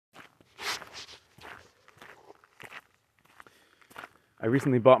I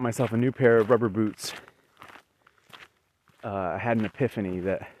recently bought myself a new pair of rubber boots. I had an epiphany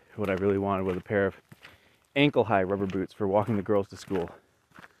that what I really wanted was a pair of ankle-high rubber boots for walking the girls to school,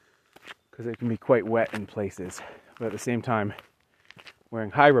 because they can be quite wet in places, but at the same time, wearing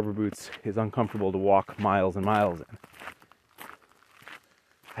high rubber boots is uncomfortable to walk miles and miles in.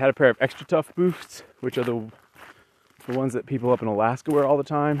 I had a pair of extra tough boots, which are the ones that people up in Alaska wear all the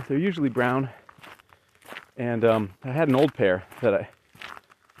time. They're usually brown, and I had an old pair that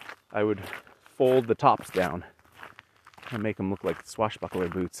I would fold the tops down and make them look like swashbuckler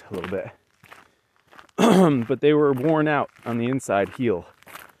boots a little bit. But they were worn out on the inside heel,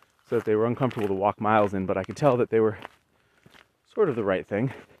 so that they were uncomfortable to walk miles in, but I could tell that they were sort of the right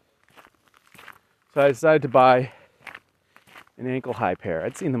thing. So I decided to buy an ankle-high pair.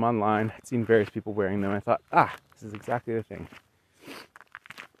 I'd seen them online, I'd seen various people wearing them, I thought, this is exactly the thing.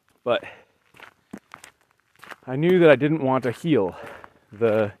 But I knew that I didn't want a heel.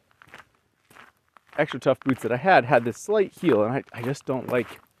 The extra tough boots that I had this slight heel, and I just don't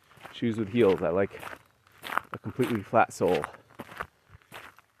like shoes with heels. I like a completely flat sole.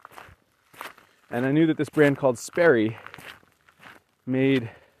 And I knew that this brand called Sperry made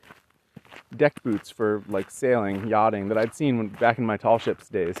deck boots for like sailing, yachting, that I'd seen back in my tall ships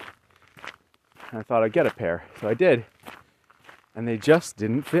days. And I thought I'd get a pair, so I did. And they just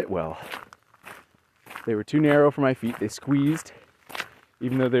didn't fit well. They were too narrow for my feet. They squeezed,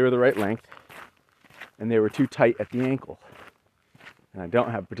 even though they were the right length. And they were too tight at the ankle. And I don't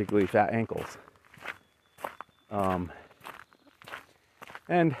have particularly fat ankles.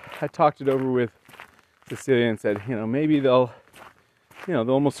 And I talked it over with Cecilia and said, maybe they'll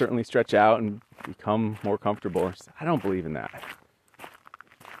almost certainly stretch out and become more comfortable. And she said, I don't believe in that.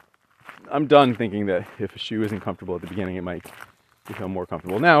 I'm done thinking that if a shoe isn't comfortable at the beginning, it might become more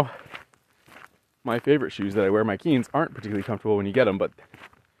comfortable. Now, my favorite shoes that I wear, my Keens, aren't particularly comfortable when you get them, but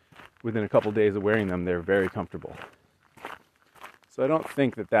within a couple days of wearing them, they're very comfortable. So I don't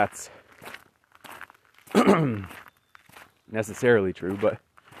think that that's necessarily true, but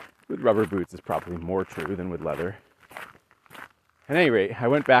with rubber boots it's probably more true than with leather. At any rate, I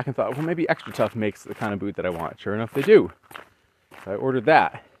went back and thought, well, maybe Extra Tough makes the kind of boot that I want. Sure enough, they do. So I ordered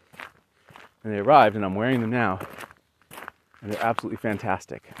that, and they arrived, and I'm wearing them now, and they're absolutely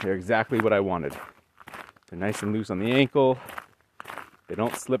fantastic. They're exactly what I wanted. They're nice and loose on the ankle. They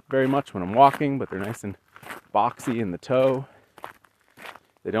don't slip very much when I'm walking, but they're nice and boxy in the toe.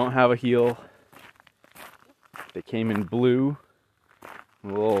 They don't have a heel. They came in blue,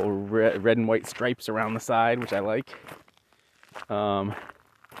 little red and white stripes around the side, which I like. And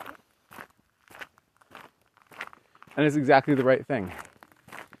it's exactly the right thing.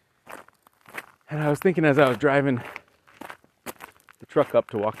 And I was thinking as I was driving the truck up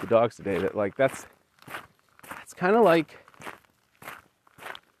to walk the dogs today that that's kind of like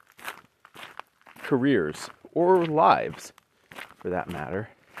careers, or lives for that matter,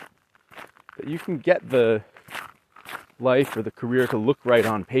 that you can get the life or the career to look right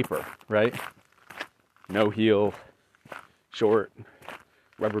on paper, right? No heel, short,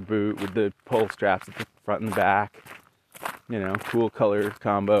 rubber boot with the pull straps at the front and the back, cool color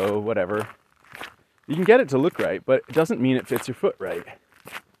combo, whatever. You can get it to look right, but it doesn't mean it fits your foot right.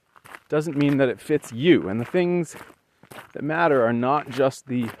 It doesn't mean that it fits you. And the things that matter are not just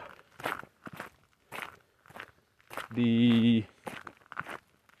the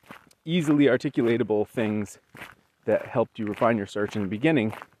easily articulatable things that helped you refine your search in the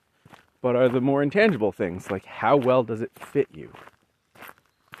beginning, but are the more intangible things, like how well does it fit you?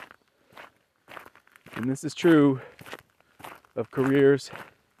 And this is true of careers,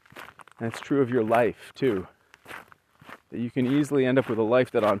 and it's true of your life too. That you can easily end up with a life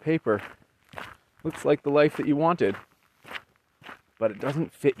that on paper looks like the life that you wanted, but it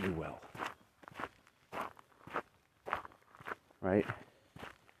doesn't fit you well. Right?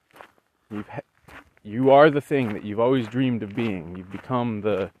 You are the thing that you've always dreamed of being. You've become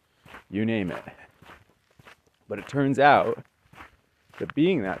you name it. But it turns out that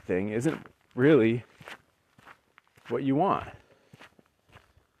being that thing isn't really what you want.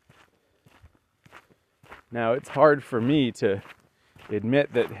 Now, it's hard for me to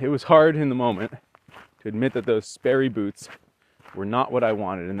admit that it was hard in the moment to admit that those Sperry boots were not what I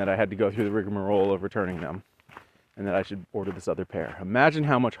wanted and that I had to go through the rigmarole of returning them and that I should order this other pair. Imagine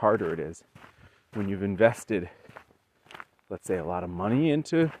how much harder it is when you've invested, let's say, a lot of money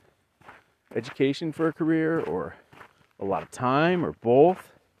into education for a career, or a lot of time, or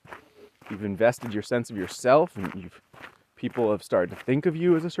both. You've invested your sense of yourself, and people have started to think of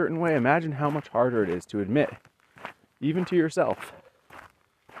you as a certain way. Imagine how much harder it is to admit, even to yourself,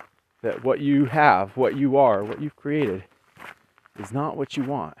 that what you have, what you are, what you've created, is not what you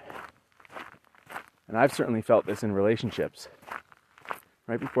want. And I've certainly felt this in relationships.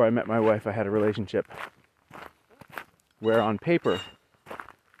 Right before I met my wife, I had a relationship where on paper,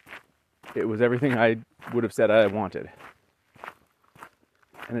 it was everything I would have said I wanted.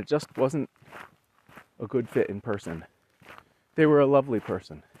 And it just wasn't a good fit in person. They were a lovely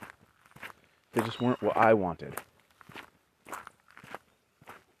person. They just weren't what I wanted.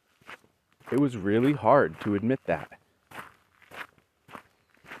 It was really hard to admit that.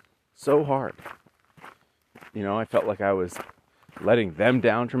 So hard. You know, I felt like I was letting them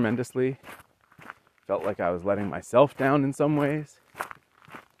down tremendously. Felt like I was letting myself down in some ways.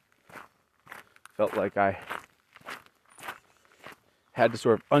 Felt like I had to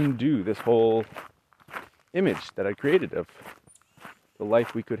sort of undo this whole image that I created of the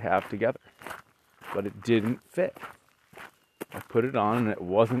life we could have together. But it didn't fit. I put it on and it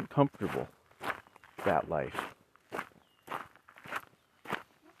wasn't comfortable, that life.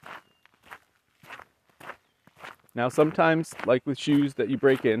 Now sometimes, like with shoes that you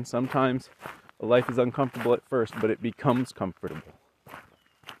break in, sometimes a life is uncomfortable at first, but it becomes comfortable.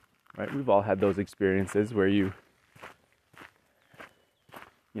 Right? We've all had those experiences where you're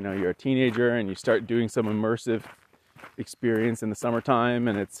a teenager and you start doing some immersive experience in the summertime,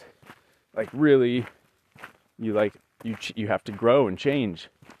 and it's like really, you have to grow and change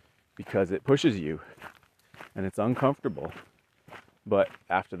because it pushes you and it's uncomfortable. But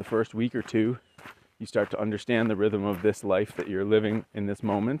after the first week or two, you start to understand the rhythm of this life that you're living in this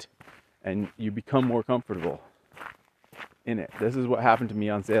moment, and you become more comfortable in it. This is what happened to me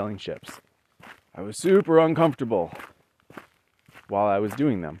on sailing ships. I was super uncomfortable while I was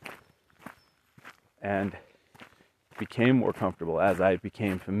doing them, and became more comfortable as I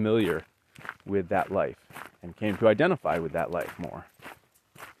became familiar with that life and came to identify with that life more.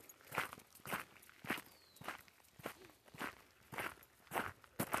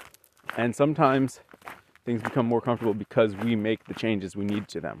 And sometimes things become more comfortable because we make the changes we need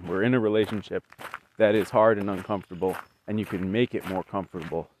to them. We're in a relationship that is hard and uncomfortable, and you can make it more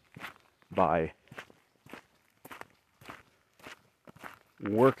comfortable by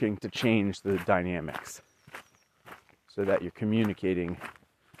working to change the dynamics so that you're communicating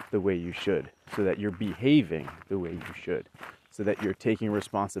the way you should, so that you're behaving the way you should, so that you're taking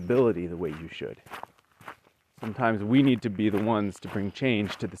responsibility the way you should. Sometimes we need to be the ones to bring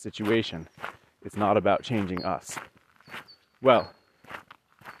change to the situation. It's not about changing us. Well,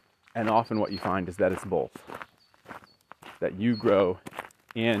 and often what you find is that it's both. That you grow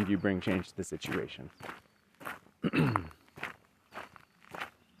and you bring change to the situation.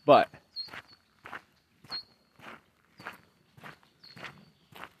 But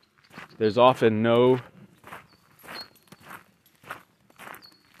there's often no...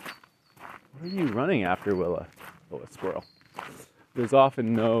 What are you running after, Willa? Oh, a squirrel. There's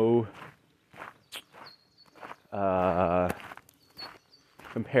often no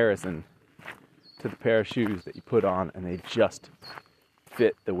comparison to the pair of shoes that you put on and they just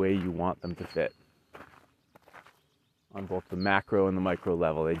fit the way you want them to fit. On both the macro and the micro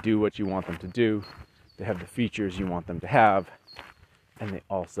level. They do what you want them to do. They have the features you want them to have. And they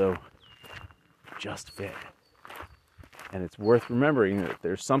also just fit. And it's worth remembering that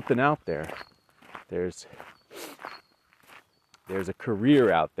there's something out there. There's a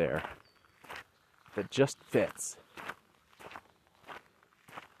career out there that just fits.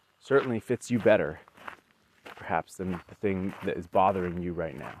 Certainly fits you better, perhaps, than the thing that is bothering you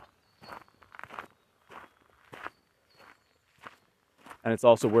right now. And it's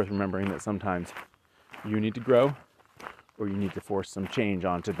also worth remembering that sometimes you need to grow or you need to force some change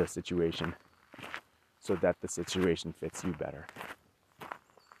onto the situation so that the situation fits you better.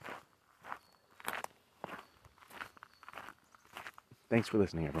 Thanks for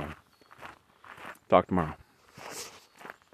listening, everyone. Talk tomorrow.